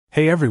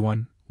Hey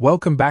everyone,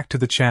 welcome back to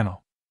the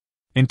channel.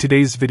 In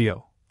today's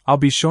video, I'll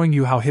be showing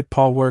you how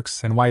HitPaw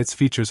works and why its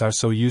features are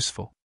so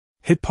useful.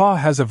 HitPaw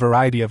has a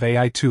variety of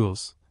AI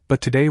tools, but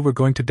today we're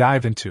going to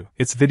dive into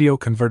its video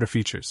converter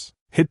features.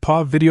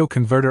 HitPaw Video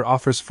Converter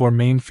offers 4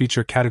 main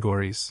feature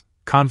categories: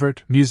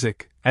 Convert,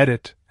 Music,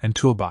 Edit, and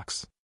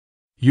Toolbox.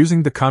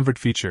 Using the Convert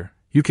feature,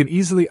 you can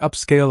easily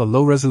upscale a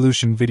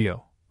low-resolution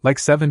video, like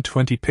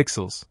 720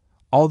 pixels,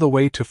 all the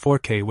way to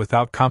 4K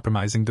without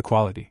compromising the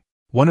quality.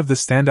 One of the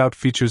standout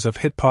features of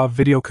HitPaw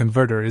Video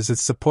Converter is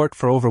its support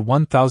for over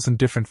 1,000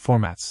 different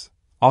formats,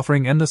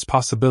 offering endless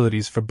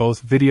possibilities for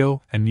both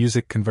video and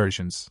music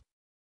conversions.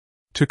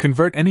 To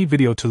convert any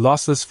video to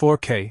lossless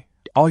 4K,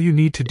 all you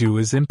need to do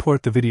is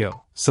import the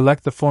video,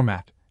 select the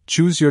format,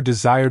 choose your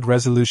desired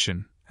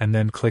resolution, and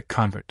then click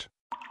Convert.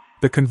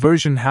 The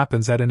conversion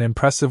happens at an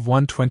impressive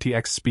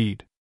 120x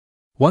speed.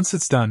 Once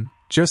it's done,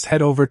 just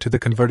head over to the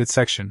Converted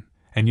section,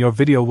 and your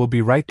video will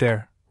be right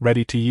there,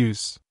 ready to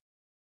use.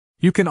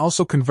 You can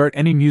also convert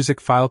any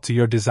music file to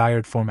your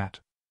desired format.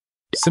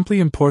 Simply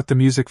import the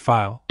music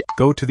file,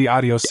 go to the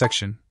audio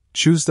section,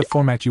 choose the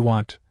format you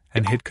want,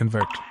 and hit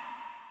Convert.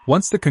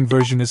 Once the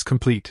conversion is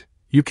complete,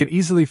 you can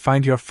easily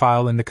find your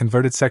file in the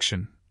Converted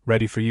section,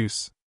 ready for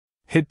use.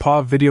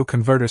 HitPaw Video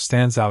Converter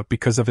stands out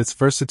because of its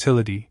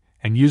versatility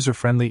and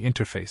user-friendly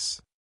interface.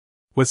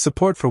 With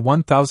support for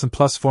 1,000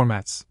 plus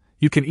formats,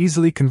 you can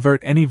easily convert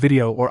any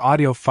video or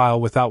audio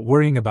file without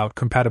worrying about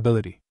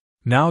compatibility.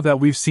 Now that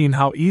we've seen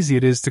how easy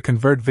it is to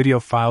convert video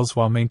files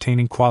while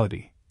maintaining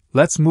quality,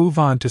 let's move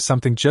on to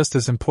something just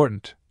as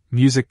important: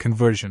 music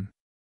conversion.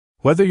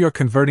 Whether you're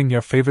converting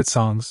your favorite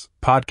songs,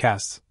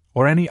 podcasts,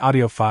 or any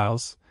audio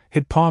files,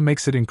 HitPaw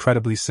makes it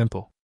incredibly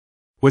simple.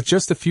 With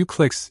just a few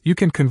clicks, you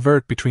can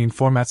convert between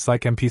formats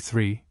like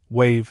MP3,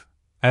 WAV,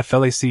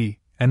 FLAC,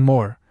 and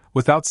more,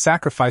 without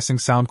sacrificing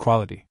sound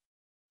quality.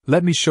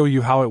 Let me show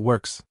you how it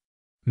works.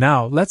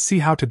 Now, let's see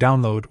how to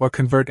download or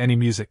convert any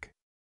music.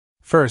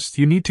 First,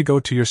 you need to go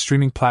to your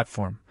streaming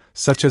platform,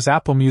 such as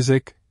Apple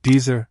Music,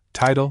 Deezer,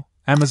 Tidal,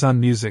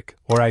 Amazon Music,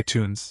 or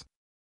iTunes.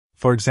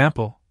 For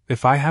example,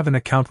 if I have an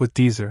account with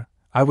Deezer,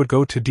 I would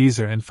go to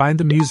Deezer and find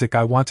the music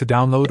I want to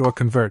download or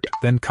convert,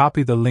 then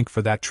copy the link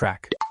for that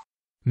track.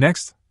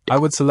 Next, I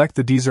would select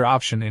the Deezer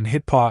option in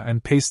HitPaw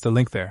and paste the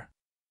link there.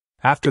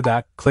 After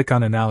that, click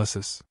on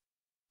Analysis.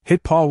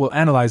 HitPaw will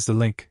analyze the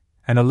link,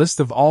 and a list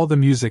of all the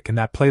music in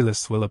that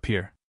playlist will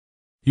appear.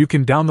 You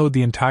can download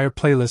the entire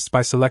playlist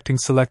by selecting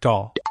Select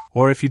All,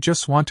 or if you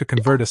just want to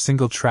convert a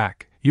single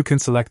track, you can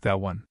select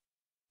that one.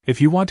 If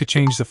you want to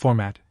change the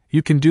format,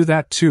 you can do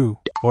that too,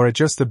 or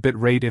adjust the bit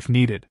rate if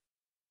needed.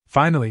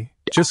 Finally,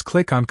 just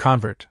click on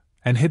Convert,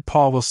 and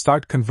HitPaw will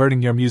start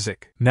converting your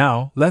music.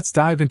 Now, let's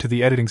dive into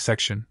the editing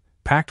section,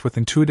 packed with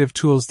intuitive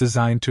tools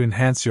designed to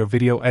enhance your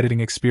video editing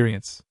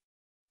experience.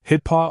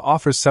 HitPaw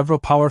offers several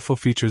powerful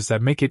features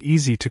that make it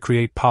easy to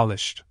create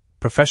polished,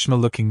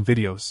 professional-looking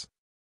videos.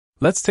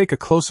 Let's take a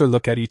closer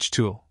look at each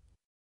tool.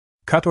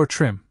 Cut or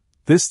Trim.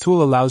 This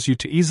tool allows you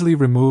to easily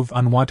remove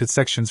unwanted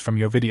sections from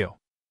your video.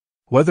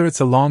 Whether it's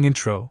a long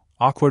intro,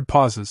 awkward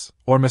pauses,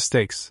 or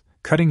mistakes,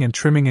 cutting and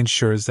trimming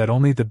ensures that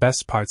only the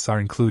best parts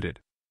are included.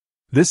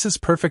 This is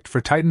perfect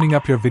for tightening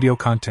up your video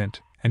content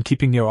and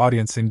keeping your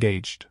audience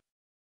engaged.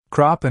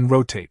 Crop and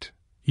Rotate.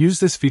 Use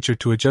this feature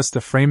to adjust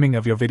the framing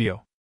of your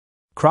video.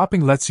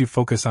 Cropping lets you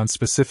focus on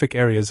specific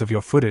areas of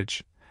your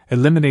footage,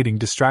 eliminating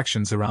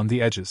distractions around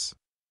the edges.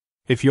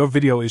 If your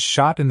video is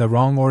shot in the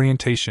wrong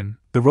orientation,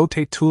 the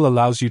Rotate tool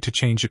allows you to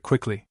change it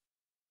quickly.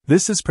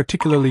 This is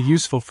particularly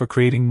useful for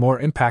creating more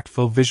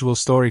impactful visual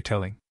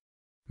storytelling.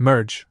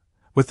 Merge.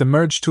 With the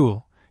Merge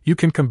tool, you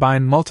can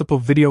combine multiple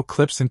video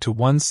clips into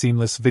one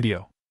seamless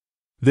video.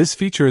 This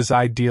feature is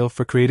ideal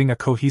for creating a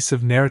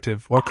cohesive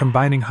narrative or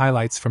combining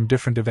highlights from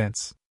different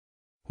events.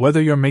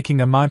 Whether you're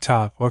making a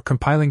montage or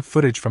compiling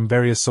footage from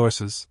various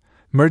sources,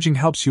 merging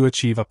helps you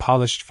achieve a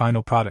polished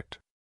final product.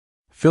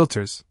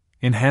 Filters.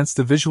 Enhance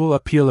the visual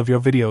appeal of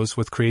your videos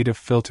with creative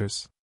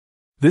filters.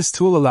 This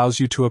tool allows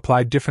you to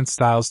apply different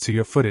styles to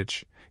your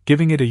footage,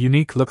 giving it a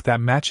unique look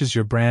that matches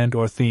your brand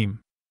or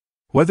theme.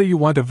 Whether you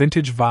want a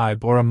vintage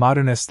vibe or a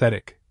modern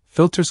aesthetic,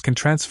 filters can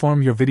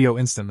transform your video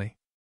instantly.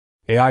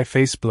 AI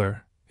Face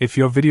Blur. If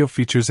your video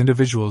features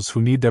individuals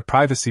who need their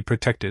privacy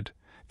protected,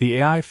 the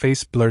AI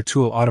Face Blur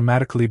tool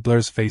automatically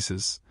blurs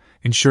faces,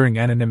 ensuring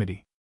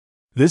anonymity.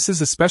 This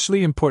is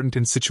especially important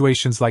in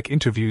situations like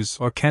interviews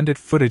or candid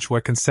footage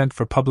where consent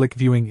for public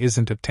viewing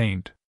isn't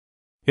obtained.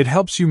 It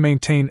helps you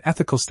maintain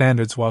ethical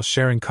standards while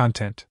sharing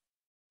content.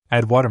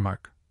 Add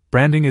Watermark.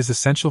 Branding is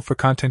essential for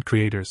content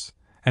creators,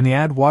 and the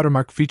Add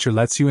Watermark feature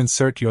lets you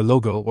insert your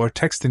logo or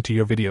text into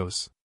your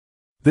videos.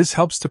 This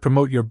helps to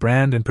promote your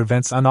brand and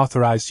prevents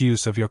unauthorized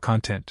use of your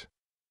content.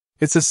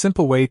 It's a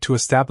simple way to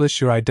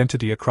establish your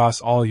identity across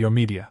all your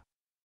media.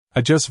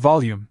 Adjust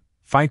Volume.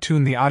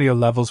 Fine-tune the audio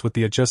levels with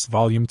the Adjust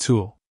Volume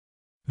tool.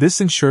 This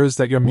ensures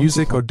that your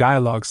music or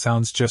dialogue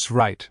sounds just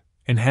right,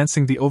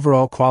 enhancing the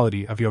overall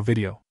quality of your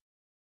video.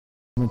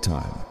 One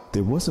time,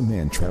 there was a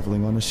man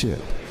traveling on a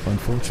ship.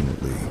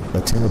 Unfortunately,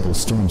 a terrible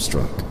storm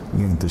struck,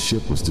 and the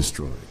ship was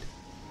destroyed.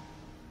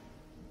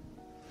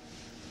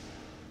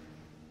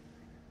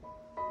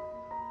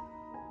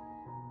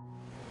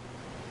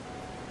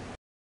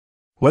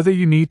 Whether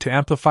you need to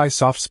amplify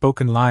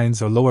soft-spoken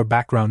lines or lower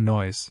background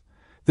noise,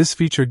 this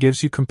feature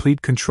gives you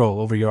complete control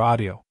over your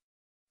audio.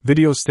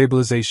 Video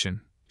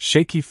stabilization.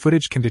 Shaky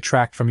footage can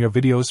detract from your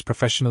video's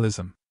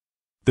professionalism.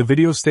 The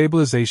video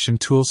stabilization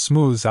tool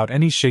smooths out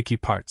any shaky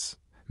parts,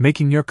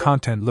 making your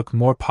content look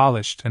more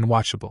polished and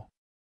watchable.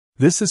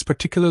 This is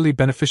particularly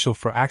beneficial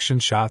for action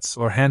shots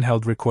or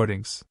handheld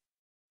recordings.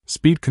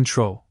 Speed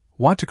control.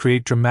 Want to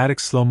create dramatic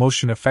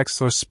slow-motion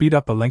effects or speed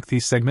up a lengthy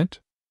segment?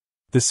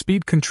 The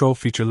speed control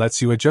feature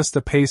lets you adjust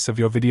the pace of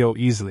your video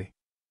easily.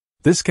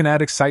 This can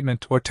add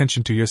excitement or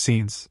tension to your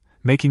scenes,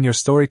 making your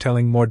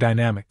storytelling more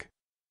dynamic.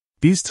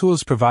 These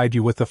tools provide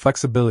you with the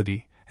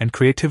flexibility and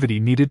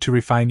creativity needed to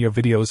refine your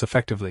videos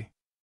effectively.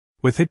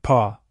 With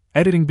HitPaw,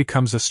 editing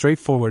becomes a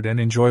straightforward and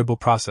enjoyable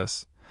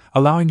process,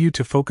 allowing you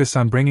to focus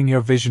on bringing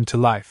your vision to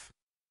life.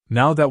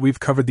 Now that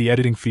we've covered the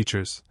editing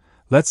features,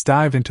 let's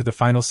dive into the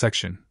final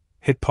section,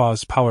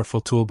 HitPaw's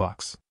powerful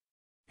toolbox.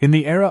 In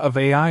the era of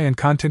AI and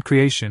content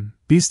creation,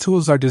 these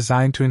tools are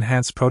designed to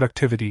enhance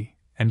productivity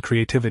and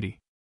creativity.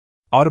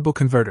 Audible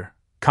Converter.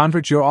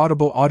 Convert your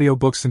Audible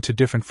audiobooks into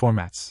different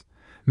formats,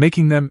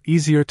 making them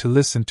easier to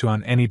listen to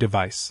on any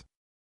device.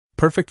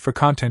 Perfect for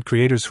content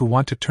creators who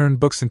want to turn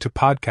books into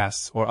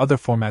podcasts or other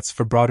formats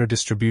for broader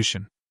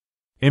distribution.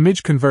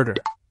 Image Converter.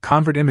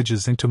 Convert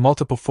images into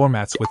multiple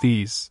formats with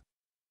ease.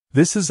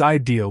 This is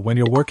ideal when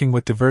you're working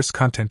with diverse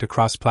content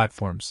across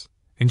platforms,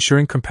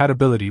 ensuring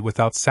compatibility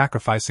without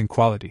sacrificing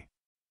quality.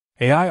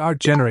 AI Art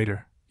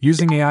Generator.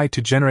 Using AI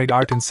to generate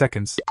art in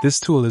seconds, this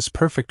tool is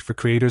perfect for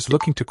creators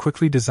looking to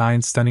quickly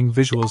design stunning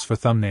visuals for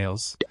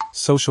thumbnails,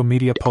 social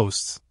media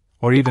posts,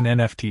 or even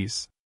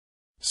NFTs.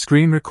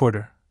 Screen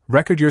Recorder.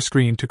 Record your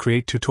screen to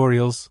create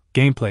tutorials,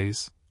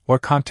 gameplays, or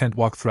content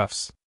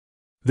walkthroughs.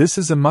 This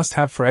is a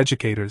must-have for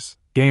educators,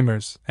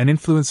 gamers, and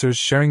influencers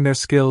sharing their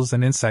skills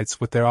and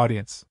insights with their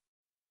audience.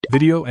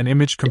 Video and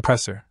Image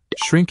Compressor.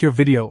 Shrink your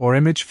video or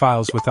image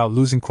files without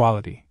losing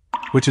quality,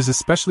 which is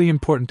especially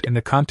important in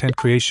the content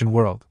creation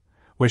world,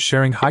 where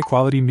sharing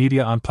high-quality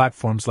media on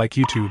platforms like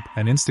YouTube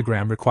and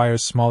Instagram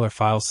requires smaller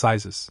file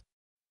sizes.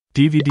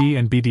 DVD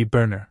and BD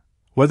Burner.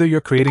 Whether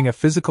you're creating a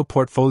physical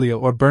portfolio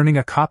or burning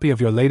a copy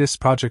of your latest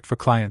project for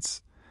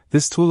clients,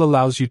 this tool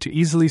allows you to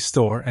easily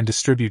store and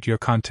distribute your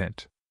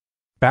content.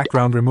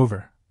 Background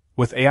Remover.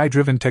 With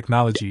AI-driven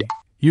technology,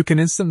 you can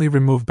instantly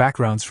remove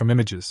backgrounds from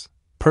images,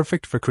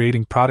 perfect for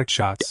creating product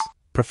shots,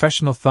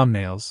 professional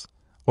thumbnails,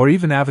 or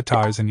even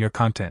avatars in your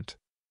content.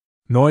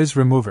 Noise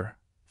Remover.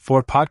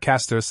 For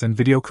podcasters and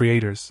video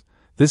creators,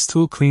 this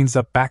tool cleans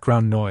up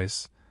background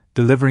noise,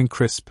 delivering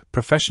crisp,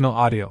 professional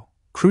audio,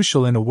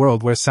 crucial in a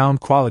world where sound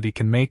quality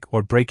can make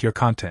or break your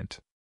content.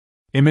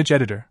 Image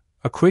Editor.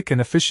 A quick and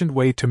efficient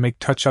way to make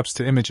touch-ups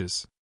to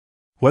images.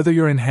 Whether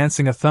you're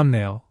enhancing a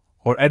thumbnail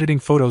or editing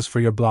photos for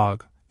your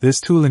blog,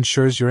 this tool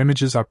ensures your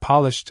images are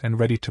polished and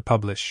ready to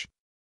publish.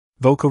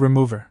 Vocal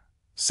Remover.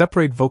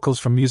 Separate vocals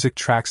from music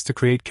tracks to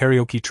create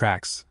karaoke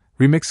tracks,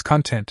 remix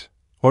content,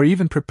 or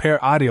even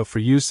prepare audio for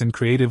use in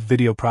creative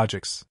video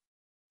projects.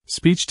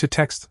 Speech to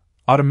Text.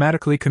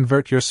 Automatically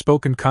convert your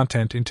spoken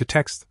content into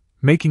text,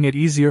 making it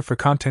easier for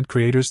content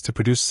creators to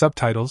produce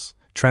subtitles,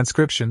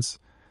 transcriptions,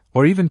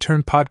 or even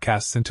turn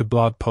podcasts into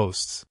blog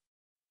posts.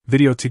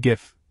 Video to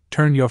GIF.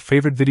 Turn your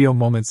favorite video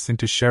moments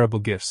into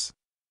shareable GIFs.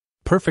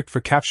 Perfect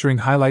for capturing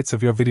highlights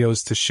of your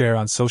videos to share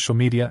on social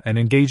media and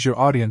engage your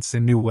audience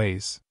in new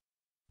ways.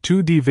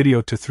 2D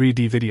video to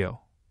 3D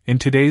video. In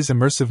today's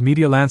immersive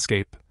media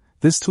landscape,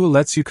 this tool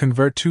lets you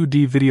convert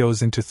 2D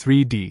videos into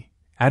 3D,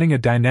 adding a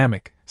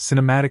dynamic,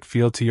 cinematic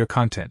feel to your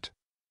content.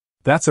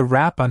 That's a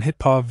wrap on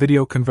HitPaw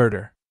Video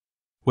Converter.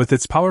 With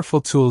its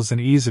powerful tools and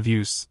ease of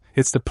use,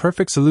 it's the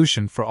perfect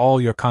solution for all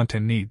your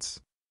content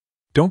needs.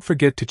 Don't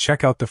forget to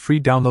check out the free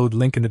download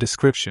link in the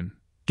description.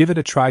 Give it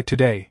a try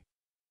today.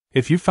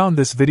 If you found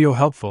this video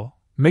helpful,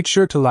 make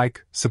sure to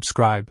like,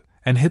 subscribe,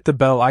 and hit the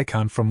bell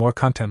icon for more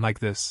content like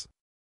this.